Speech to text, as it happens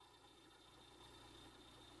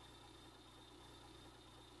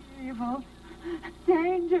Evil.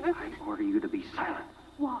 Danger. I order you to be silent.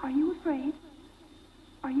 Why? Are you afraid?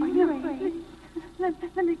 Are you afraid?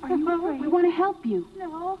 Let me go. Are you afraid? We want to help you.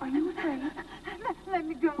 No. Are you afraid? Let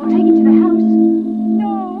me go. We'll take you to the house.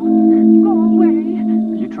 No. Go away.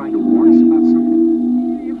 Are you trying to warn us about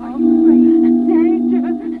something? Evil. Are you afraid? Danger.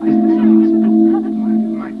 Is this a hospital?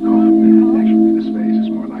 My God, actually, this space is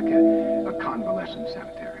more like a convalescent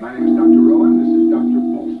cemetery. My name is Dr.